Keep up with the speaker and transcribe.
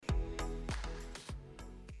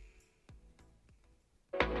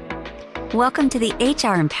Welcome to the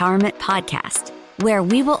HR Empowerment Podcast, where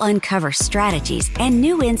we will uncover strategies and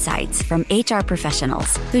new insights from HR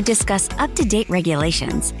professionals who discuss up-to-date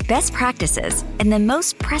regulations, best practices, and the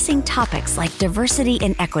most pressing topics like diversity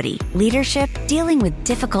and equity, leadership, dealing with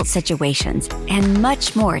difficult situations, and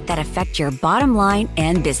much more that affect your bottom line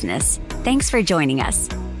and business. Thanks for joining us.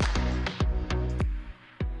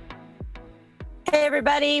 Hey,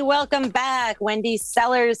 everybody. Welcome back. Wendy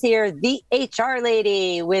Sellers here, the HR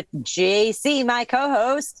lady, with JC, my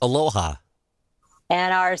co-host. Aloha.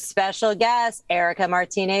 And our special guest, Erica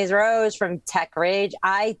Martinez-Rose from Tech Rage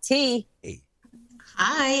IT. Hey.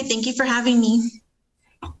 Hi. Thank you for having me.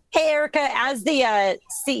 Hey, Erica, as the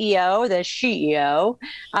CEO, the CEO,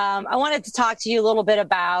 I wanted to talk to you a little bit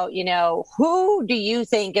about, who do you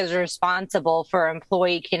think is responsible for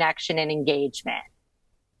employee connection and engagement?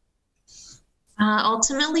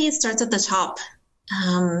 Ultimately, it starts at the top.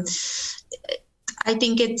 I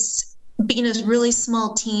think it's being a really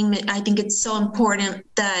small team. I think it's so important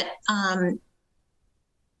that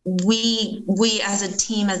we as a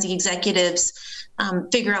team, as the executives,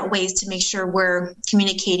 figure out ways to make sure we're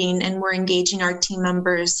communicating and we're engaging our team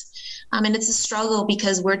members. And it's a struggle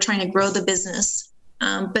because we're trying to grow the business,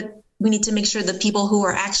 but we need to make sure the people who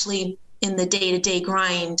are actually in the day-to-day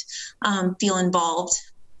grind feel involved.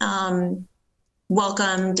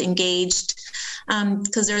 Welcomed, engaged,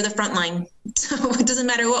 because they're the front line. So it doesn't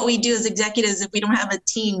matter what we do as executives if we don't have a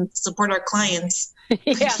team to support our clients.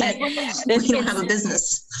 We don't have a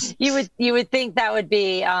business. You would think that would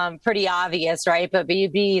be pretty obvious, right? But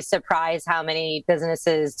you'd be surprised how many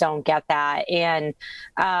businesses don't get that and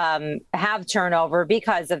have turnover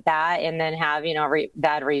because of that, and then have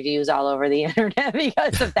bad reviews all over the internet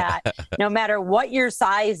because of that. No matter what your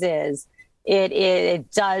size is,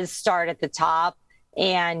 it does start at the top.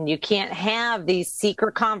 And you can't have these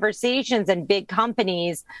secret conversations in big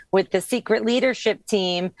companies with the secret leadership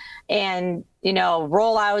team and,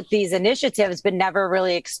 roll out these initiatives, but never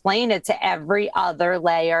really explain it to every other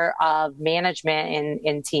layer of management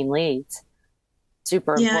and team leads.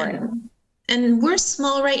 Super important. And we're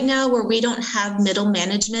small right now where we don't have middle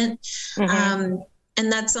management. Mm-hmm.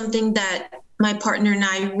 And that's something that my partner and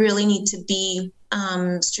I really need to be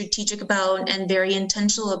strategic about and very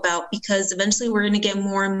intentional about, because eventually we're going to get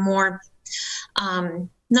more and more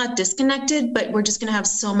not disconnected, but we're just going to have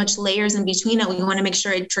so much layers in between that we want to make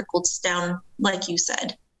sure it trickles down, like you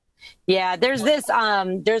said. Yeah, there's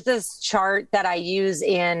this chart that I use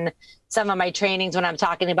in some of my trainings when I'm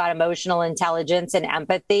talking about emotional intelligence and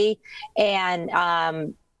empathy, and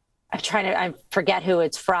I forget who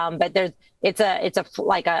it's from, but it's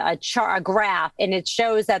a chart, a graph, and it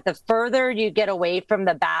shows that the further you get away from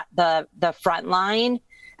the front line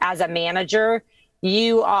as a manager,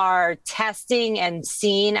 you are testing and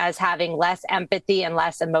seen as having less empathy and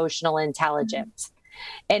less emotional intelligence.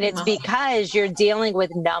 And it's because you're dealing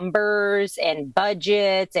with numbers and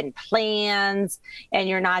budgets and plans, and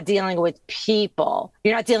you're not dealing with people.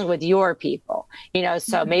 You're not dealing with your people,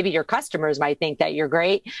 so maybe your customers might think that you're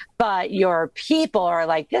great, but your people are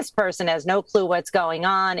like, this person has no clue what's going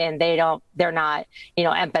on, and they're not,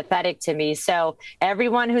 empathetic to me. So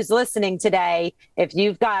everyone who's listening today, if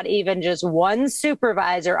you've got even just one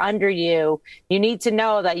supervisor under you, you need to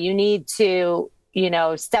know that you need to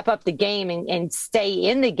step up the game and stay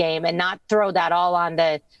in the game and not throw that all on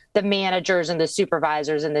the managers and the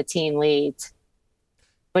supervisors and the team leads.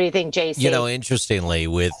 What do you think, JC? Interestingly,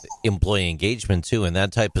 with employee engagement too, in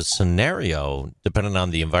that type of scenario, depending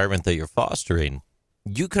on the environment that you're fostering,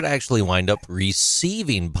 you could actually wind up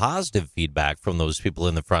receiving positive feedback from those people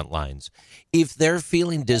in the front lines. If they're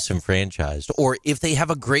feeling disenfranchised, or if they have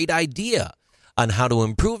a great idea on how to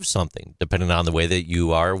improve something, depending on the way that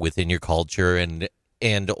you are within your culture,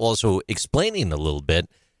 and also explaining a little bit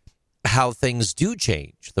how things do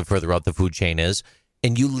change the further up the food chain is,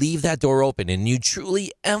 and you leave that door open and you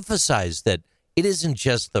truly emphasize that it isn't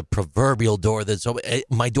just the proverbial door that's open.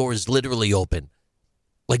 My door is literally open.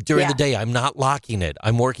 Like during the day, I'm not locking it.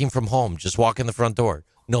 I'm working from home. Just walk in the front door.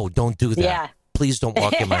 No, don't do that. Yeah. Please don't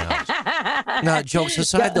walk in my house. Now, jokes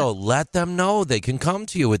aside, though, let them know they can come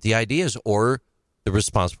to you with the ideas, or the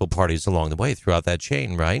responsible parties along the way throughout that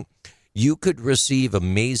chain, right? You could receive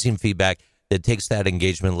amazing feedback that takes that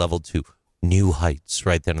engagement level to new heights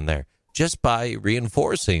right then and there, just by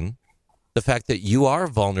reinforcing the fact that you are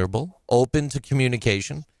vulnerable, open to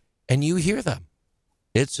communication, and you hear them.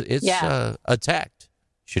 It's a tact,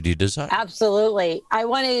 should you decide. Absolutely. I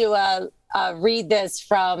want to read this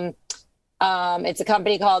from it's a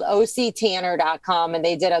company called octanner.com, and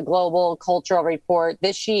they did a global cultural report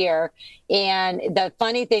this year. And the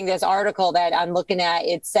funny thing, this article that I'm looking at,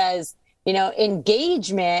 it says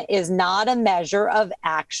engagement is not a measure of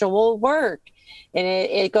actual work. And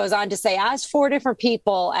it goes on to say, ask 4 different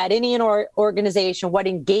people at any organization what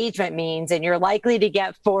engagement means, and you're likely to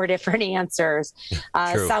get 4 different answers.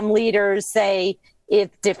 Some leaders say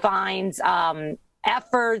it defines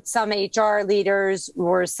effort. Some HR leaders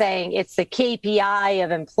were saying it's the KPI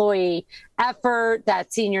of employee effort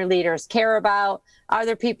that senior leaders care about.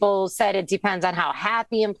 Other people said it depends on how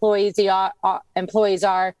happy employees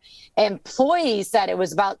are. Employees said it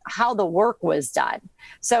was about how the work was done.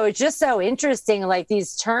 So it's just so interesting. Like,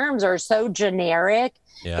 these terms are so generic.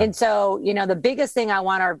 Yeah. And so, the biggest thing I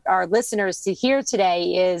want our listeners to hear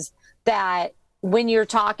today is that when you're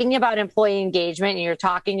talking about employee engagement and you're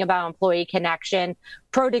talking about employee connection,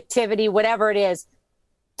 productivity, whatever it is,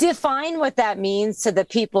 define what that means to the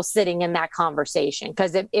people sitting in that conversation.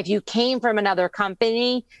 Because if you came from another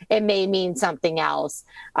company, it may mean something else.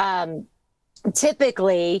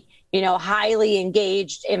 Typically, highly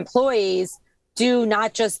engaged employees do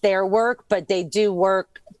not just their work, but they do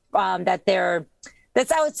work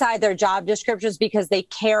that's outside their job descriptions because they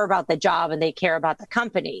care about the job and they care about the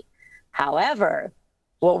company. However,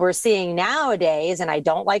 what we're seeing nowadays, and I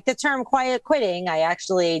don't like the term quiet quitting, I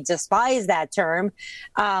actually despise that term.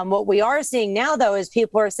 What we are seeing now, though, is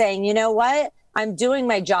people are saying, you know what, I'm doing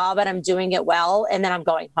my job and I'm doing it well, and then I'm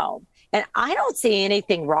going home. And I don't see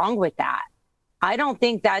anything wrong with that. I don't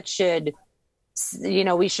think that should,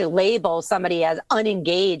 we should label somebody as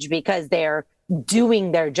unengaged because they're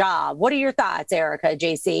doing their job. What are your thoughts, Erica,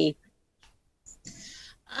 JC?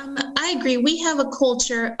 I agree. We have a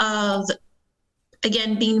culture of,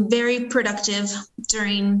 again, being very productive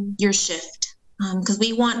during your shift because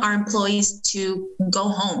we want our employees to go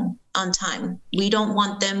home on time. We don't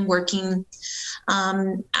want them working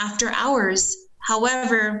after hours.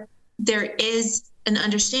 However, there is an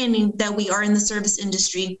understanding that we are in the service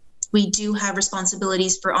industry. We do have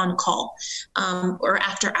responsibilities for on-call or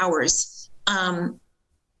after hours.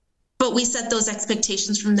 But we set those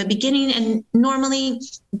expectations from the beginning, and normally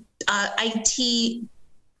IT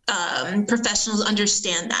professionals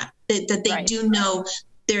understand that they do know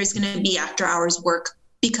there's going to be after hours work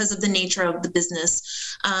because of the nature of the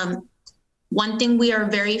business. One thing we are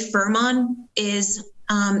very firm on is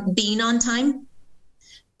being on time,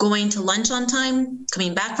 going to lunch on time,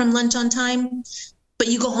 coming back from lunch on time, but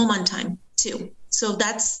you go home on time too. So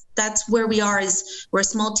that's where we are. Is we're a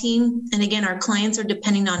small team, and again, our clients are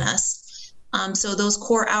depending on us. So those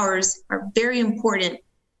core hours are very important.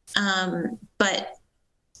 But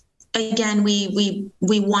again, we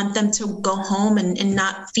want them to go home and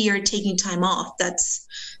not fear taking time off. That's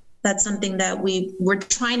something that we're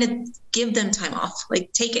trying to give them time off.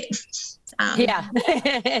 Like, take it.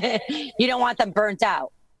 You don't want them burnt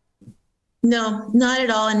out. No, not at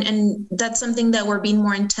all. And that's something that we're being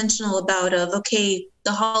more intentional about of, okay,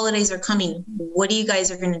 the holidays are coming. What are you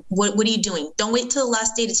guys what are you doing? Don't wait till the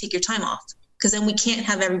last day to take your time off, because then we can't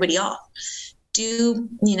have everybody off.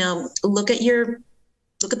 Look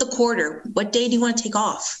at the quarter. What day do you want to take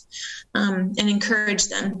off? And encourage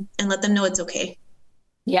them and let them know it's okay.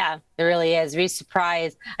 Yeah, it really is. Be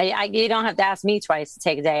surprised. You don't have to ask me twice to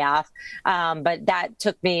take a day off. But that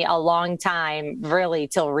took me a long time, really,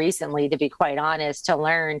 till recently, to be quite honest, to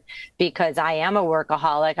learn, because I am a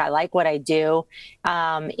workaholic. I like what I do.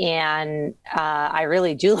 And I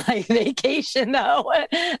really do like vacation, though.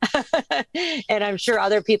 And I'm sure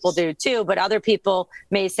other people do too. But other people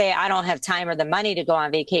may say, I don't have time or the money to go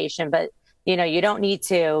on vacation. But you don't need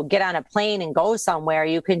to get on a plane and go somewhere.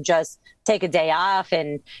 You can just take a day off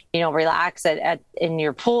and, relax in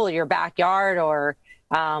your pool, your backyard, or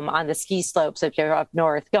on the ski slopes if you're up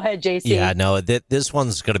north. Go ahead, JC. Yeah, no, this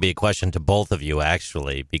one's going to be a question to both of you,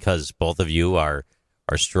 actually, because both of you are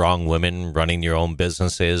strong women running your own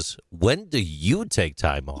businesses. When do you take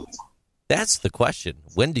time off? That's the question.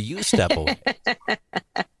 When do you step away?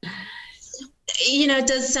 It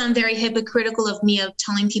does sound very hypocritical of me of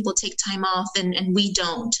telling people take time off and we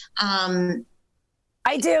don't.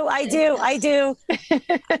 I do.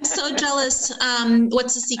 I'm so jealous.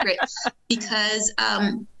 What's the secret? Because,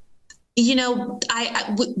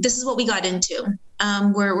 this is what we got into.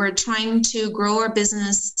 We're trying to grow our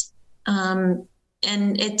business, and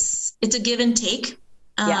it's a give and take.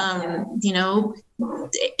 We're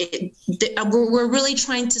really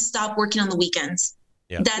trying to stop working on the weekends.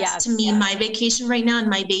 Yeah. That's to me my vacation right now and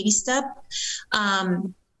my baby step.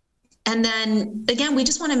 And then again, we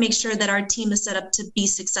just want to make sure that our team is set up to be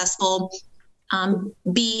successful,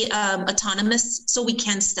 be autonomous, so we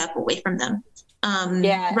can step away from them.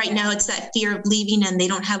 Right now it's that fear of leaving and they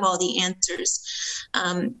don't have all the answers.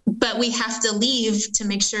 But we have to leave to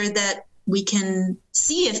make sure that we can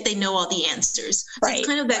see if they know all the answers. So Right. it's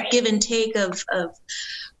kind of that give and take of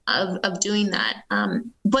doing that.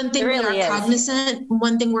 One thing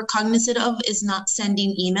we're cognizant of is not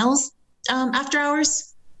sending emails after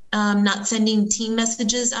hours, not sending team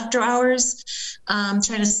messages after hours, trying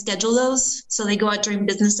to schedule those so they go out during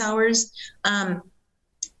business hours.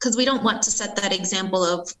 Because we don't want to set that example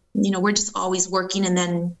of, we're just always working, and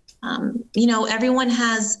then, everyone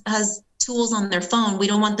has tools on their phone. We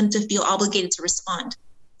don't want them to feel obligated to respond.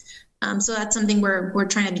 So that's something we're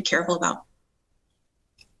trying to be careful about.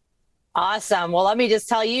 Awesome. Well, let me just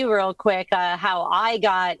tell you real quick how I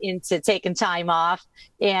got into taking time off,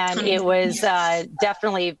 and it was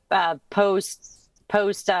definitely post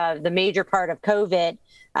the major part of COVID,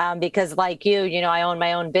 because like you, I own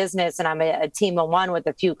my own business, and I'm a team of one with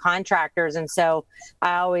a few contractors, and so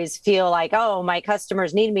I always feel like, oh, my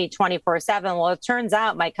customers need me 24/7. Well, it turns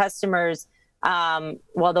out my customers,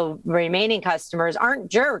 the remaining customers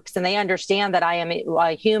aren't jerks, and they understand that I am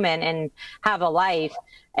a human and have a life.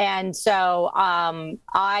 And so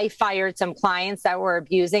I fired some clients that were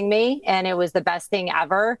abusing me, and it was the best thing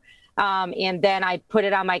ever. And then I put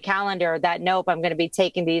it on my calendar that, nope, I'm going to be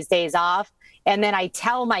taking these days off. And then I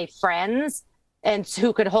tell my friends and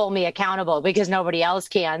who could hold me accountable, because nobody else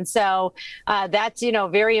can. So that's,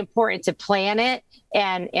 very important to plan it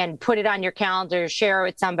and put it on your calendar, share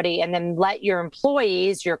it with somebody, and then let your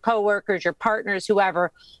employees, your coworkers, your partners,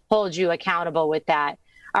 whoever, hold you accountable with that.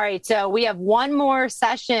 All right, so we have one more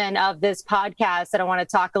session of this podcast that I want to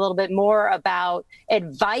talk a little bit more about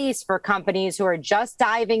advice for companies who are just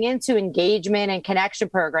diving into engagement and connection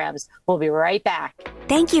programs. We'll be right back.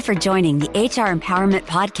 Thank you for joining the HR Empowerment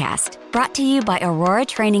Podcast, brought to you by Aurora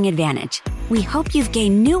Training Advantage. We hope you've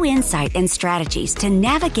gained new insight and strategies to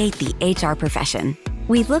navigate the HR profession.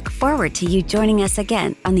 We look forward to you joining us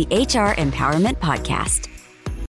again on the HR Empowerment Podcast.